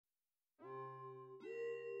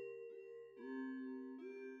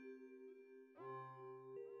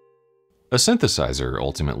A synthesizer,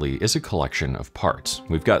 ultimately, is a collection of parts.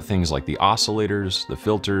 We've got things like the oscillators, the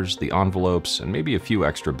filters, the envelopes, and maybe a few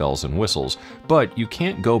extra bells and whistles, but you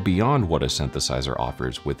can't go beyond what a synthesizer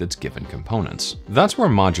offers with its given components. That's where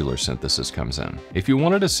modular synthesis comes in. If you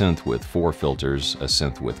wanted a synth with 4 filters, a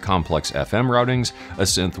synth with complex FM routings, a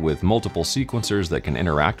synth with multiple sequencers that can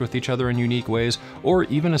interact with each other in unique ways, or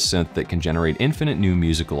even a synth that can generate infinite new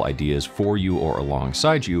musical ideas for you or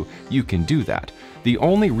alongside you, you can do that. The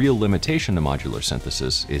only real limitation to modular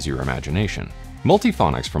synthesis is your imagination.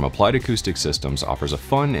 Multiphonics from Applied Acoustic Systems offers a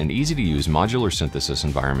fun and easy-to-use modular synthesis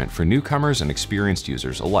environment for newcomers and experienced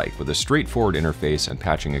users alike, with a straightforward interface and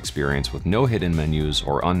patching experience with no hidden menus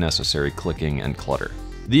or unnecessary clicking and clutter.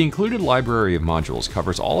 The included library of modules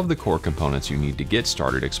covers all of the core components you need to get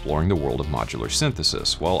started exploring the world of modular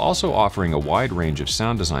synthesis, while also offering a wide range of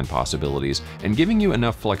sound design possibilities and giving you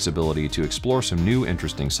enough flexibility to explore some new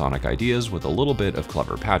interesting sonic ideas with a little bit of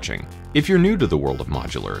clever patching. If you're new to the world of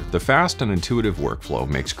modular, the fast and intuitive workflow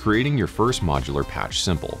makes creating your first modular patch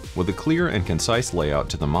simple. With a clear and concise layout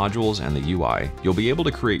to the modules and the UI, you'll be able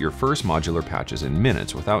to create your first modular patches in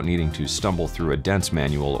minutes without needing to stumble through a dense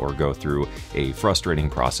manual or go through a frustrating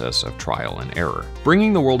process of trial and error.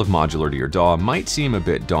 Bringing the world of modular to your DAW might seem a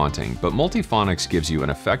bit daunting, but Multiphonics gives you an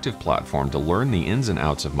effective platform to learn the ins and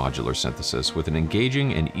outs of modular synthesis with an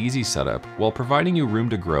engaging and easy setup, while providing you room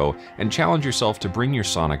to grow and challenge yourself to bring your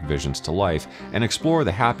sonic visions to life and explore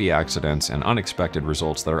the happy accidents and unexpected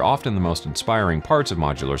results that are often the most inspiring parts of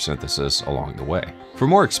modular synthesis along the way. For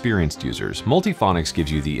more experienced users, Multiphonics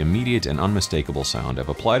gives you the immediate and unmistakable sound of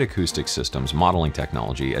Applied Acoustic Systems modeling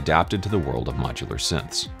technology adapted to the world of modular synths.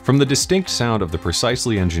 From the distinct sound of the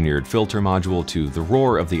precisely engineered filter module to the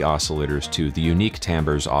roar of the oscillators to the unique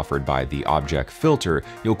timbres offered by the object filter,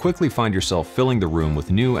 you'll quickly find yourself filling the room with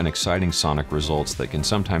new and exciting sonic results that can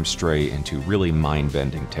sometimes stray into really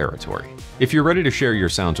mind-bending territory. If you're ready to share your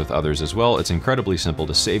sounds with others as well, it's incredibly simple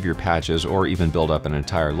to save your patches or even build up an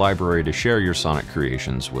entire library to share your sonic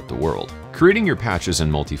creations with the world. Creating your patches in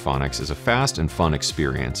Multiphonics is a fast and fun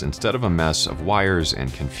experience instead of a mess of wires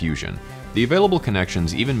and confusion. The available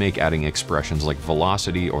connections even make adding expressions like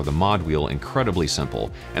velocity or the mod wheel incredibly simple,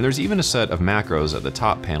 and there's even a set of macros at the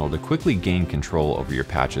top panel to quickly gain control over your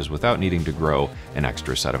patches without needing to grow an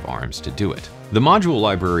extra set of arms to do it. The module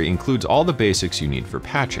library includes all the basics you need for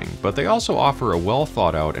patching, but they also offer a well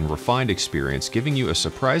thought out and refined experience, giving you a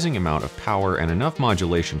surprising amount of power and enough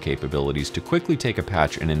modulation capabilities to quickly take a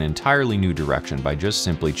patch in an entirely new direction by just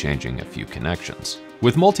simply changing a few connections.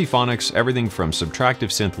 With Multiphonics, everything from subtractive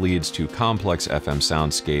synth leads to complex FM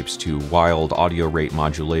soundscapes to wild audio rate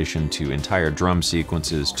modulation to entire drum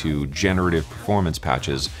sequences to generative performance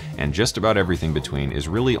patches, and just about everything between is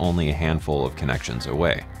really only a handful of connections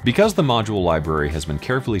away. Because the module library has been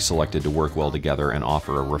carefully selected to work well together and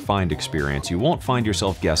offer a refined experience, you won't find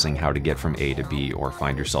yourself guessing how to get from A to B or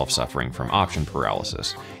find yourself suffering from option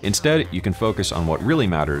paralysis. Instead, you can focus on what really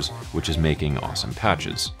matters, which is making awesome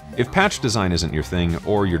patches. If patch design isn't your thing,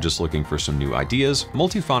 or you're just looking for some new ideas,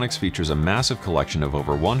 Multiphonics features a massive collection of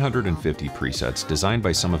over 150 presets designed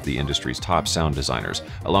by some of the industry's top sound designers,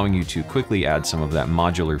 allowing you to quickly add some of that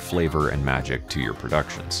modular flavor and magic to your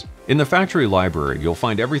productions. In the factory library, you'll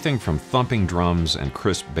find everything from thumping drums and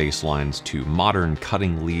crisp bass lines to modern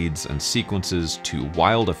cutting leads and sequences to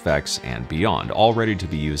wild effects and beyond, all ready to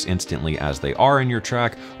be used instantly as they are in your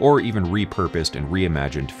track or even repurposed and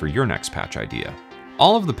reimagined for your next patch idea.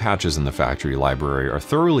 All of the patches in the factory library are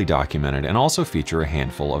thoroughly documented and also feature a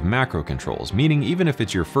handful of macro controls, meaning even if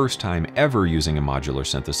it's your first time ever using a modular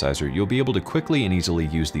synthesizer, you'll be able to quickly and easily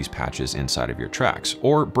use these patches inside of your tracks,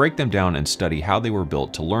 or break them down and study how they were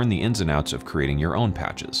built to learn the ins and outs of creating your own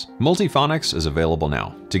patches. Multiphonics is available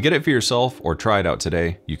now. To get it for yourself or try it out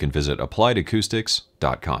today, you can visit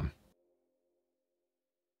appliedacoustics.com.